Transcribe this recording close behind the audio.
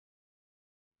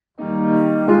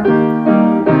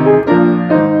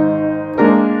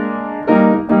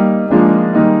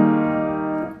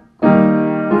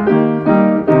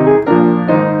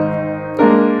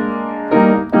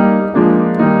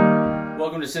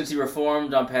Cincy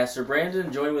Reformed. I'm Pastor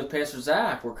Brandon, joined with Pastor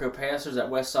Zach. We're co-pastors at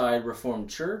Westside Reformed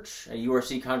Church, a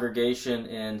URC congregation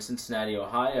in Cincinnati,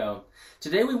 Ohio.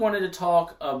 Today we wanted to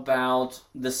talk about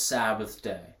the Sabbath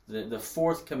day, the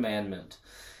fourth commandment.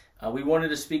 We wanted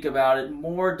to speak about it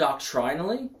more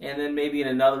doctrinally, and then maybe in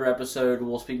another episode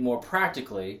we'll speak more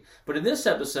practically. But in this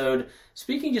episode,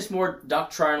 speaking just more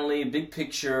doctrinally, big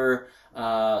picture,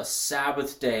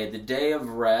 Sabbath day, the day of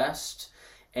rest.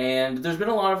 And there's been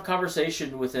a lot of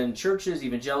conversation within churches,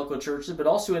 evangelical churches, but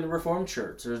also in the Reformed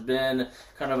Church. There's been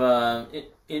kind of a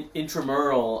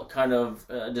intramural kind of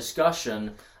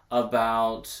discussion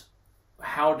about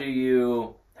how do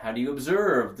you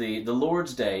observe the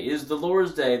Lord's Day? Is the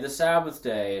Lord's Day the Sabbath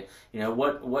day? You know,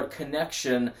 what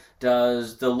connection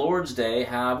does the Lord's Day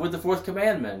have with the fourth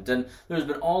commandment? And there's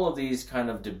been all of these kind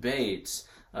of debates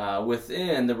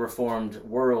within the Reformed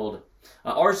world.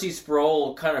 R.C.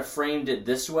 Sproul kind of framed it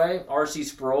this way. R.C.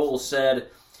 Sproul said,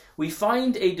 "We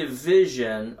find a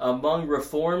division among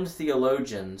Reformed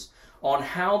theologians on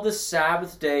how the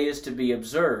Sabbath day is to be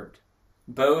observed.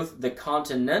 Both the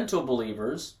continental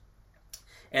believers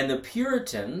and the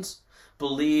Puritans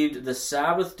believed the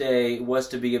Sabbath day was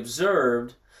to be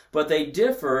observed, but they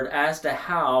differed as to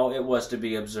how it was to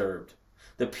be observed.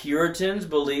 The Puritans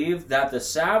believed that the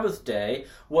Sabbath day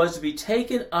was to be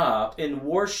taken up in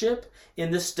worship,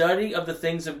 in the study of the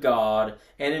things of God,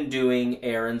 and in doing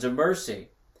errands of mercy.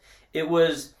 It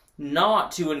was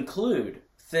not to include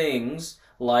things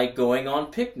like going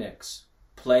on picnics,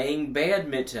 playing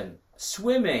badminton,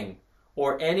 swimming,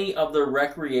 or any of the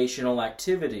recreational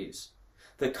activities.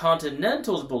 The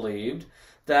Continentals believed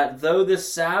that though the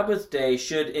Sabbath day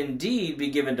should indeed be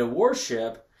given to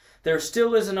worship, there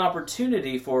still is an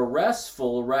opportunity for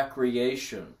restful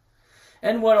recreation."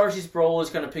 And what R.C. Sproul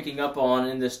is kind of picking up on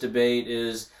in this debate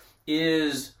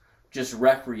is just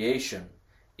recreation.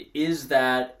 Is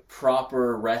that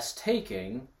proper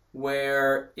rest-taking,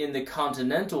 where in the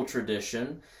continental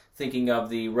tradition, thinking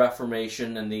of the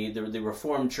Reformation and the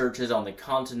Reformed churches on the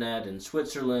continent in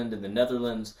Switzerland and the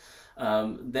Netherlands,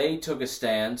 they took a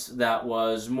stance that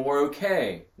was more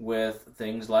okay with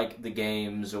things like the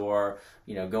games or,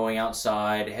 going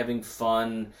outside, having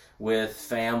fun with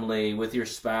family, with your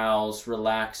spouse,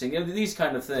 relaxing. These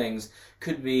kind of things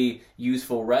could be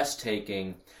useful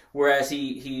rest-taking. Whereas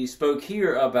he spoke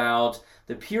here about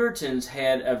the Puritans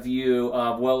had a view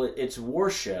of, well, it's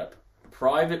worship.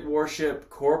 Private worship,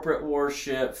 corporate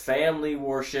worship, family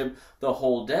worship, the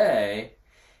whole day.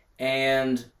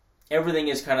 And everything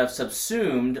is kind of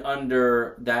subsumed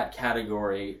under that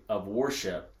category of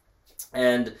worship.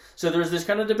 And so there's this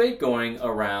kind of debate going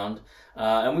around,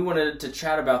 and we wanted to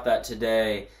chat about that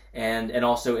today, and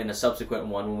also in a subsequent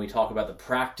one when we talk about the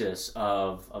practice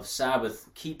of Sabbath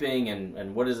keeping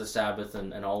and what is a Sabbath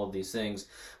and all of these things.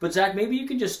 But Zach, maybe you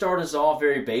can just start us off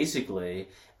very basically,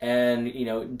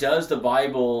 and does the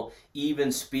Bible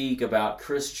even speak about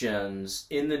Christians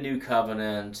in the New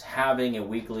Covenant having a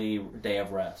weekly day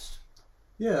of rest?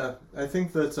 Yeah, I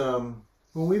think that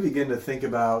when we begin to think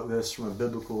about this from a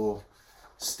biblical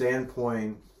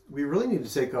standpoint, we really need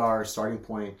to take our starting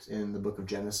point in the book of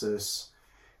Genesis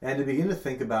and to begin to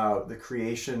think about the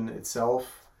creation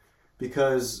itself,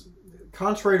 because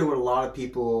contrary to what a lot of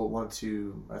people want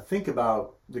to think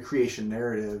about the creation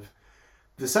narrative,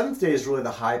 the seventh day is really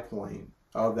the high point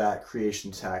of that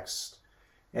creation text,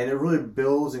 and it really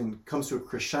builds and comes to a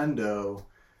crescendo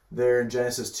there in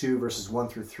Genesis 2 verses 1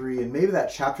 through 3, and maybe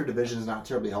that chapter division is not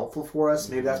terribly helpful for us.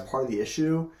 Maybe that's part of the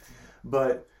issue.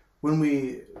 But when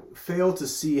we fail to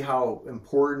see how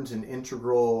important and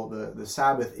integral the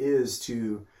Sabbath is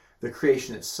to the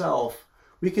creation itself,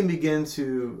 we can begin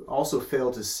to also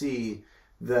fail to see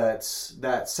that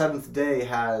that seventh day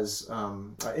has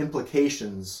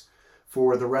implications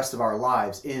for the rest of our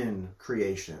lives in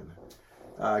creation.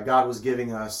 God was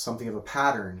giving us something of a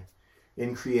pattern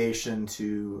in creation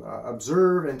to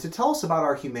observe and to tell us about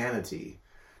our humanity,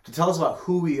 to tell us about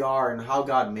who we are and how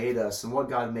God made us and what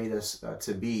God made us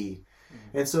to be.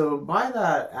 Mm-hmm. And so by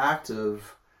that act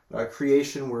of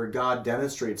creation where God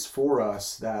demonstrates for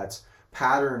us that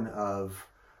pattern of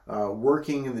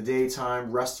working in the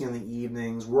daytime, resting in the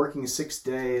evenings, working 6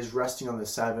 days, resting on the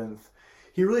seventh,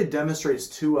 he really demonstrates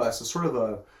to us a sort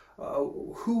of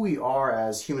who we are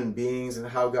as human beings and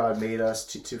how God made us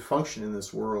to function in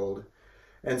this world.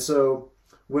 And so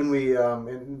when we,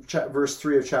 in verse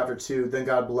 3 of chapter 2, then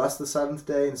God blessed the seventh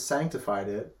day and sanctified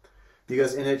it,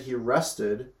 because in it he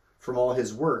rested from all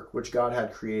his work which God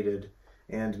had created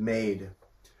and made.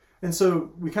 And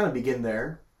so we kind of begin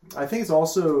there. I think it's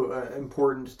also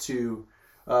important to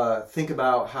think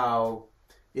about how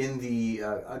in the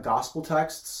gospel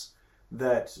texts,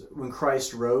 that when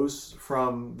Christ rose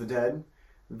from the dead,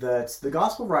 that the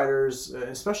gospel writers,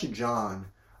 especially John,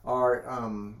 are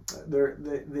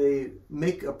they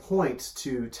make a point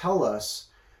to tell us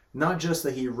not just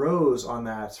that he rose on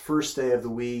that first day of the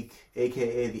week,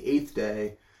 aka the 8th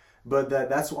day, but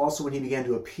that's also when he began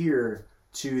to appear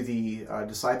to the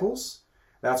disciples.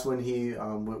 That's when he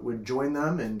would join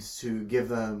them and to give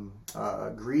them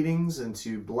greetings and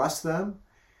to bless them,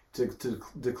 to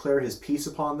declare his peace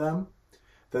upon them.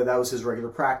 That was his regular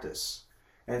practice.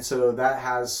 And so that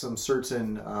has some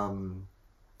certain,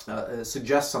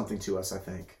 suggests something to us, I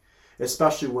think.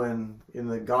 Especially when in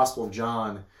the Gospel of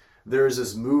John, there is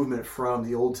this movement from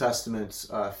the Old Testament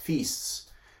feasts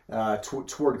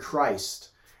toward Christ.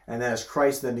 And as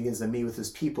Christ then begins to meet with his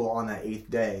people on that 8th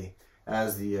day,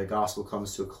 as the gospel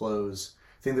comes to a close,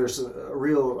 I think there's a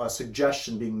real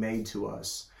suggestion being made to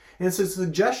us. And it's a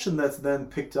suggestion that's then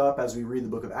picked up as we read the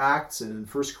book of Acts and in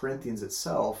 1 Corinthians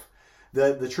itself,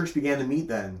 that the church began to meet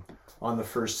then on the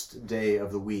first day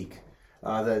of the week.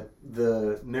 That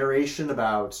the narration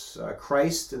about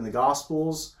Christ in the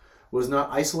Gospels was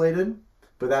not isolated,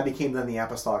 but that became then the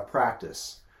apostolic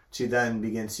practice, to then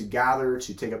begin to gather,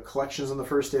 to take up collections on the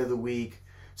first day of the week,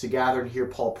 to gather and hear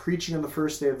Paul preaching on the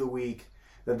first day of the week,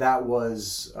 that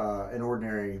was an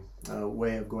ordinary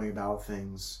way of going about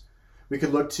things. We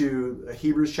could look to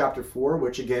Hebrews chapter 4,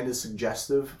 which again is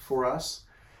suggestive for us,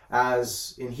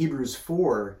 as in Hebrews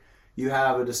 4, you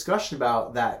have a discussion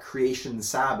about that creation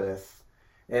Sabbath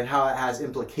and how it has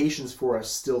implications for us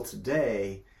still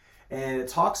today. And it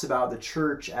talks about the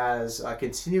church as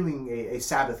continuing a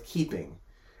Sabbath keeping.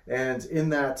 And in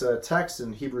that text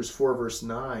in Hebrews 4 verse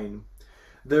 9,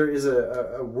 there is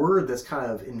a word that's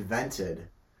kind of invented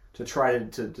to try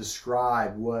to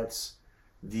describe what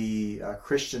the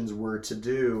Christians were to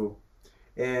do.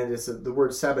 And it's the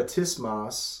word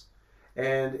sabbatismos.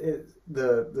 And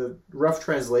the rough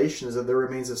translation is that there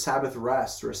remains a Sabbath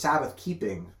rest or a Sabbath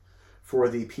keeping for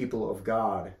the people of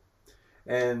God.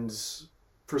 And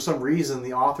for some reason,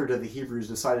 the author to the Hebrews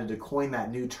decided to coin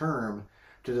that new term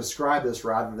to describe this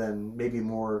rather than maybe a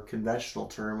more conventional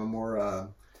term, a more, I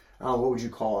don't know, what would you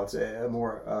call it? A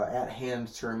more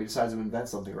at-hand term. He decides to invent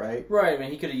something, right? Right. I mean,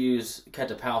 he could have used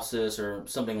katapausis or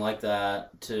something like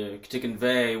that to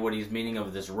convey what he's meaning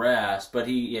of this rest. But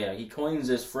he coins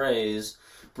this phrase,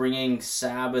 bringing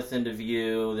Sabbath into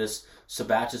view, this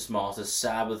sabbatismos, this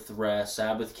Sabbath rest,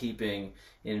 Sabbath keeping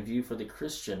in view for the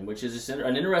Christian, which is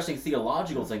an interesting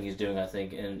theological thing he's doing, I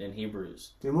think, in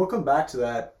Hebrews. And we'll come back to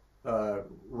that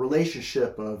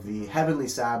relationship of the heavenly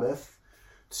Sabbath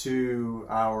to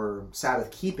our Sabbath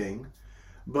keeping.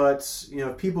 But,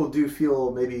 if people do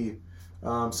feel maybe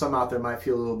some out there might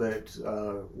feel a little bit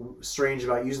strange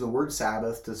about using the word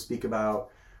Sabbath to speak about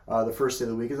the first day of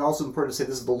the week, it's also important to say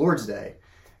this is the Lord's Day.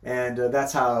 And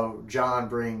that's how John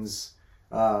brings,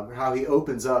 how he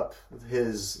opens up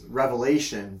his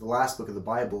Revelation, the last book of the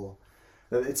Bible.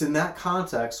 It's in that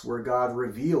context where God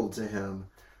revealed to him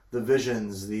the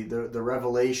visions, the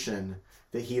revelation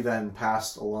that he then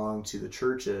passed along to the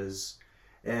churches.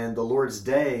 And the Lord's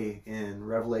Day in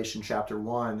Revelation chapter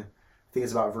 1, I think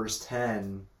it's about verse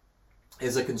 10,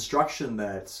 is a construction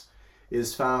that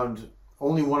is found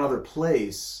only one other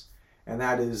place, and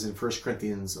that is in 1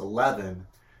 Corinthians 11,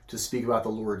 to speak about the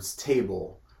Lord's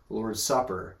table, the Lord's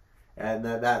Supper. And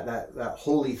that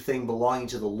holy thing belonging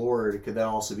to the Lord could then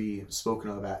also be spoken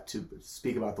of to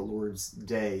speak about the Lord's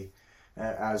Day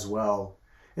as well.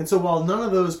 And so while none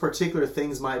of those particular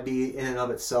things might be in and of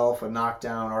itself a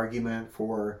knockdown argument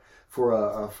for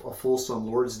a fulsome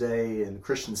Lord's Day and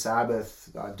Christian Sabbath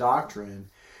doctrine,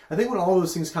 I think when all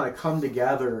those things kind of come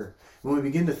together, when we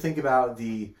begin to think about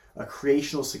the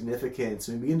creational significance,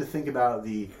 when we begin to think about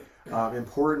the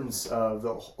importance of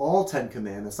all 10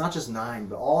 commandments, not just 9,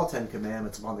 but all 10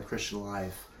 commandments upon the Christian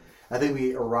life, I think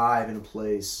we arrive in a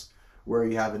place where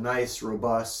you have a nice,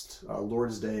 robust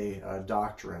Lord's Day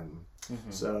doctrine.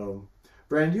 Mm-hmm. So,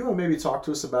 Brandon, do you want to maybe talk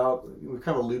to us about, we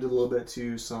kind of alluded a little bit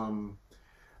to some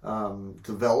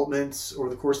developments over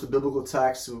the course of the biblical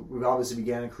text. We obviously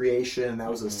began in creation, and that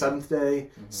was a seventh day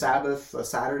Sabbath, a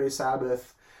Saturday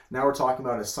Sabbath. Now we're talking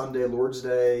about a Sunday Lord's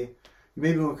Day. You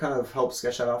maybe want to kind of help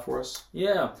sketch that out for us?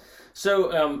 Yeah.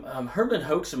 So Herman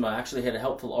Hoeksema actually had a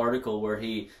helpful article where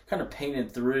he kind of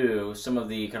painted through some of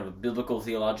the kind of biblical,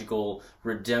 theological,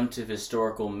 redemptive,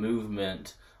 historical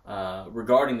movement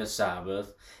regarding the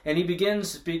Sabbath. And he begins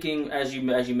speaking, as you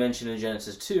mentioned in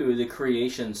Genesis 2, the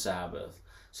creation Sabbath.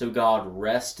 So God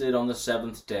rested on the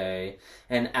seventh day,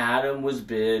 and Adam was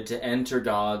bid to enter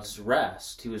God's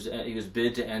rest. He was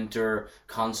bid to enter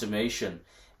consummation.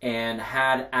 And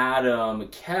had Adam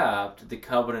kept the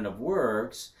covenant of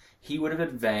works, he would have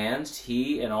advanced,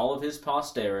 he and all of his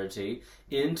posterity,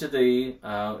 into the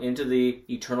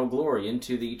eternal glory,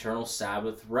 into the eternal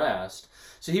Sabbath rest.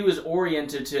 So he was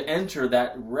oriented to enter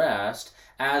that rest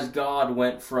as God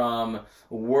went from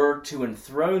work to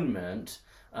enthronement.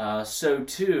 So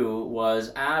too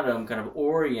was Adam kind of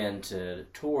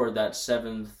oriented toward that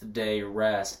seventh day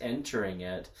rest, entering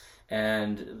it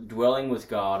and dwelling with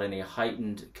God in a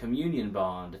heightened communion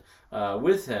bond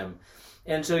with him.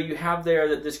 And so you have there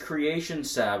that this creation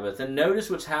Sabbath, and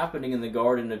notice what's happening in the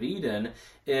Garden of Eden.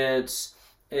 It's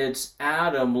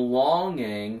Adam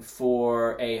longing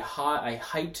for a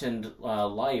heightened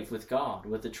life with God,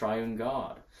 with the triune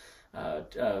God.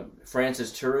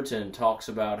 Francis Turretin talks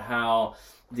about how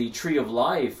the tree of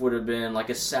life would have been like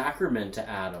a sacrament to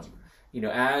Adam.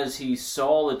 As he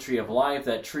saw the tree of life,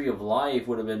 that tree of life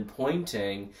would have been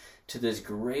pointing to this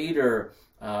greater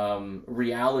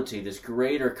reality, this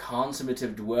greater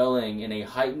consummative dwelling in a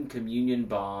heightened communion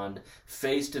bond,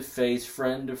 face to face,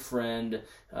 friend to friend,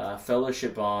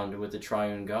 fellowship bond with the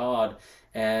triune God.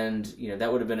 And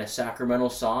that would have been a sacramental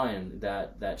sign,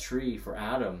 that tree for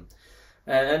Adam.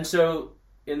 And so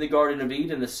in the Garden of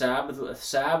Eden, the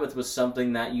Sabbath was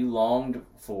something that you longed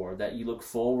for, that you looked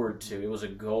forward to. It was a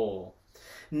goal.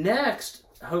 Next,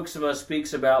 Hoeksema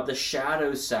speaks about the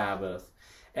shadow Sabbath.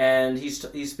 And he's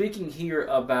speaking here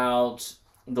about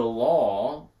the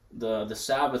law, the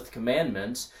Sabbath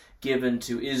commandments given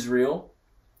to Israel,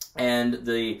 and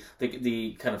the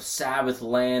kind of Sabbath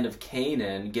land of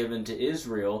Canaan given to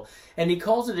Israel. And he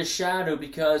calls it a shadow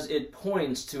because it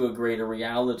points to a greater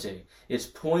reality. It's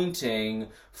pointing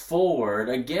forward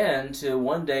again to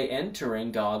one day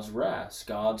entering God's rest,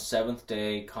 God's seventh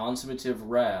day consummative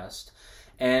rest.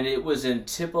 And it was in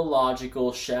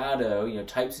typological shadow,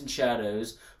 types and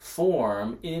shadows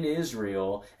form in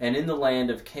Israel and in the land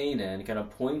of Canaan, kind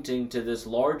of pointing to this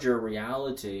larger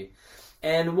reality.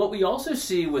 And what we also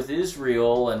see with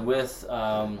Israel and with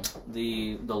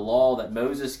the law that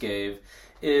Moses gave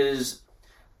is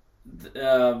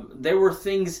there were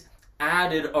things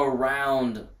added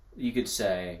around, you could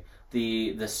say,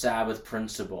 the Sabbath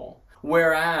principle.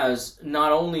 Whereas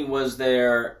not only was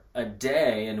there a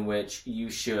day in which you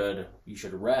should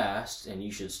rest and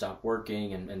you should stop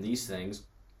working and these things,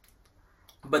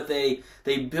 but they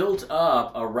built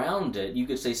up around it, you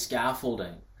could say,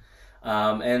 scaffolding.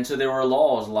 And so there were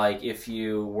laws like if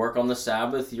you work on the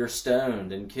Sabbath, you're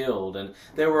stoned and killed. And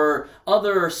there were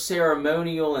other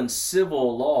ceremonial and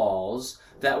civil laws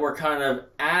that were kind of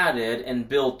added and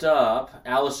built up.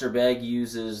 Alistair Begg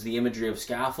uses the imagery of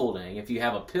scaffolding. If you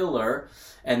have a pillar,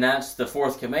 and that's the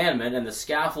fourth commandment, and the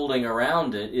scaffolding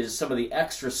around it is some of the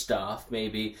extra stuff,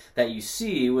 maybe, that you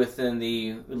see within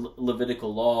the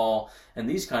Levitical law and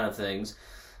these kind of things.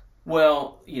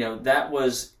 Well, that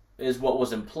is what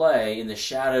was in play in the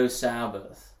shadow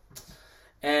Sabbath.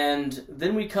 And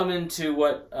then we come into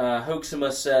what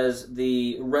Hoeksema says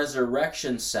the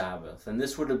resurrection Sabbath. And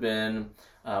this would have been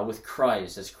with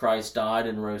Christ, as Christ died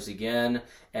and rose again,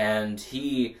 and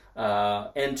he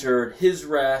entered his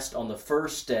rest on the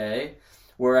first day,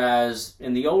 whereas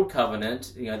in the Old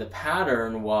Covenant, the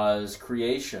pattern was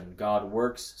creation. God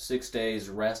works 6 days,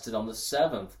 rested on the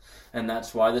seventh, and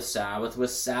that's why the Sabbath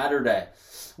was Saturday.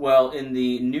 Well, in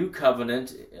the New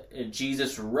Covenant,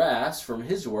 Jesus rests from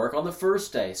his work on the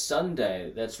first day,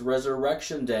 Sunday. That's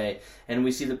Resurrection Day. And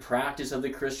we see the practice of the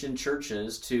Christian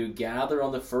churches to gather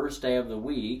on the first day of the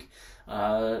week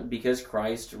because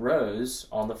Christ rose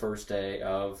on the first day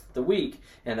of the week.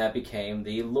 And that became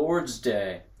the Lord's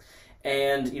Day.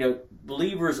 And,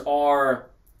 believers are,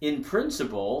 in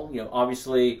principle,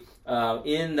 obviously,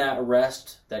 in that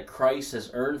rest that Christ has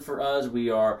earned for us. We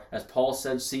are, as Paul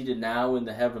said, seated now in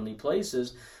the heavenly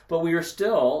places, but we are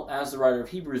still, as the writer of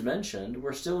Hebrews mentioned,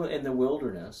 we're still in the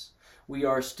wilderness. We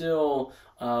are still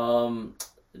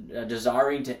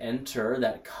desiring to enter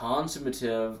that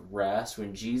consummative rest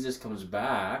when Jesus comes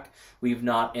back. We've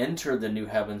not entered the new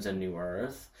heavens and new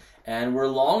earth, and we're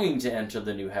longing to enter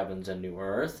the new heavens and new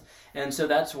earth. And so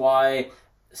that's why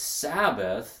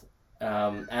Sabbath,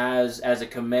 as a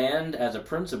command, as a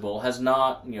principle, has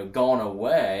not gone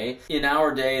away. In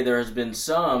our day, there has been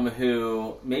some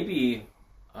who maybe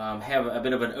have a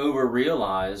bit of an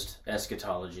over-realized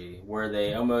eschatology, where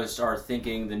they almost are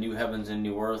thinking the new heavens and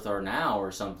new earth are now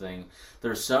or something.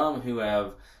 There's some who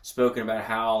have spoken about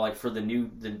how, like, for the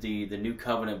new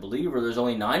covenant believer, there's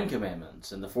only 9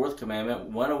 commandments, and the fourth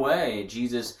commandment went away.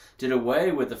 Jesus did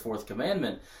away with the fourth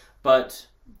commandment, but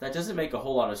that doesn't make a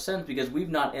whole lot of sense because we've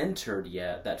not entered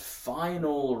yet that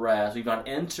final rest. We've not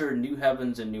entered new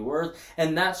heavens and new earth,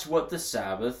 and that's what the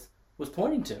Sabbath was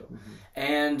pointing to.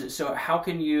 And so how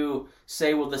can you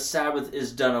say, well, the Sabbath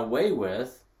is done away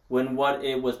with when what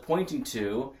it was pointing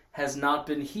to has not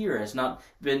been here, has not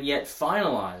been yet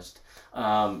finalized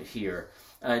here?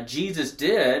 Jesus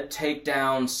did take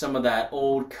down some of that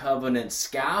old covenant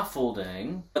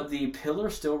scaffolding, but the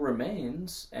pillar still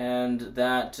remains, and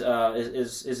that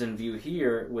is in view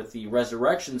here with the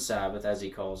resurrection Sabbath, as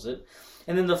he calls it.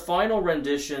 And then the final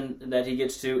rendition that he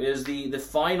gets to is the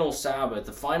final Sabbath.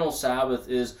 The final Sabbath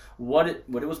is what it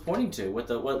was pointing to,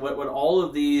 what all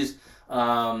of these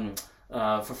from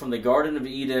the Garden of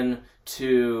Eden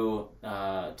to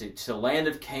the land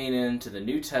of Canaan to the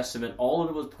New Testament. All of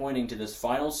it was pointing to this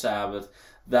final Sabbath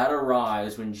that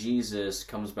arrives when Jesus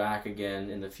comes back again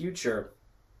in the future.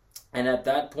 And at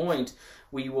that point,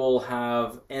 we will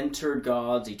have entered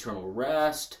God's eternal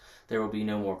rest. There will be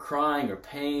no more crying or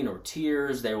pain or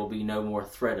tears. There will be no more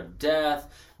threat of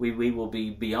death. We will be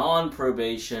beyond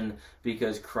probation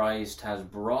because Christ has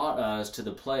brought us to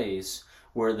the place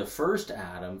where the first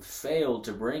Adam failed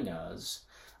to bring us.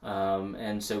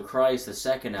 And so Christ, the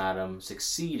second Adam,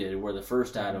 succeeded where the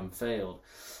first Adam failed.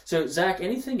 So, Zach,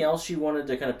 anything else you wanted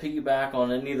to kind of piggyback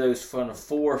on any of those kind of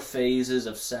 4 phases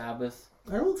of Sabbath?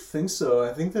 I don't think so.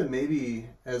 I think that maybe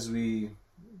as we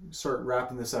start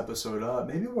wrapping this episode up,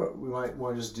 maybe what we might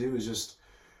want to just do is just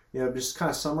kind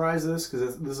of summarize this,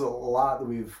 because there's a lot that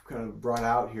we've kind of brought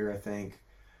out here, I think.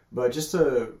 But just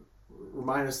to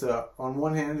remind us that on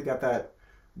one hand, we got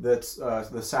that's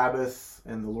the Sabbath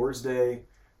and the Lord's Day.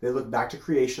 They look back to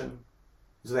creation,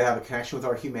 so they have a connection with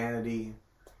our humanity,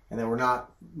 and that we're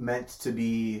not meant to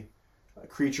be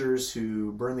creatures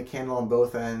who burn the candle on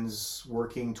both ends,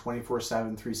 working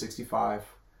 24/7, 365.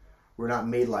 We're not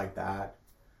made like that.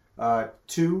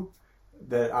 2,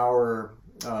 that our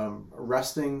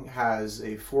resting has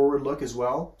a forward look as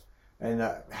well, and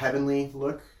a heavenly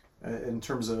look in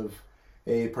terms of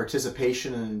a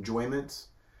participation and enjoyment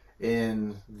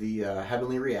in the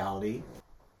heavenly reality.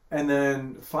 And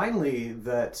then finally,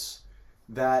 that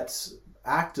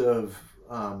act of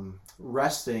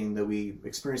resting that we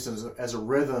experience as a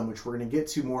rhythm, which we're going to get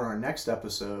to more in our next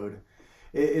episode,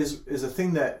 is a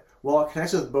thing that, while it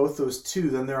connects with both those two,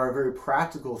 then there are very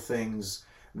practical things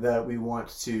that we want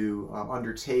to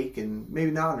undertake and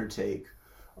maybe not undertake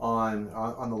on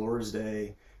the Lord's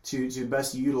Day to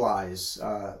best utilize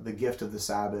the gift of the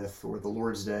Sabbath or the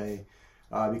Lord's Day,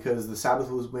 because the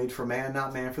Sabbath was made for man,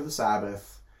 not man for the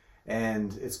Sabbath,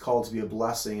 and it's called to be a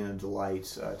blessing and a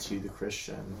delight to the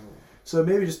Christian. So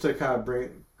maybe just to kind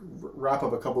of wrap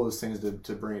up a couple of those things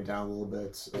to bring it down a little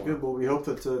bit. Good. Well, we hope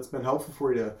that it's been helpful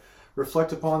for you to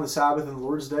reflect upon the Sabbath and the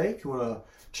Lord's Day. If you want to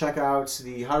check out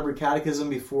the Heidelberg Catechism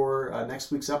before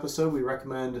next week's episode, we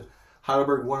recommend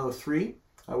Heidelberg 103,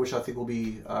 which I think we'll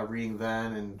be reading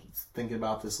then and thinking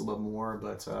about this a little bit more.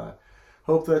 But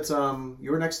hope that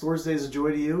your next Lord's Day is a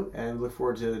joy to you, and look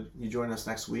forward to you joining us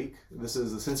next week. This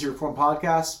is the Sincere Reformed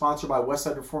Podcast, sponsored by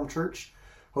Westside Reformed Church.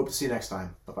 Hope to see you next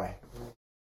time. Bye-bye.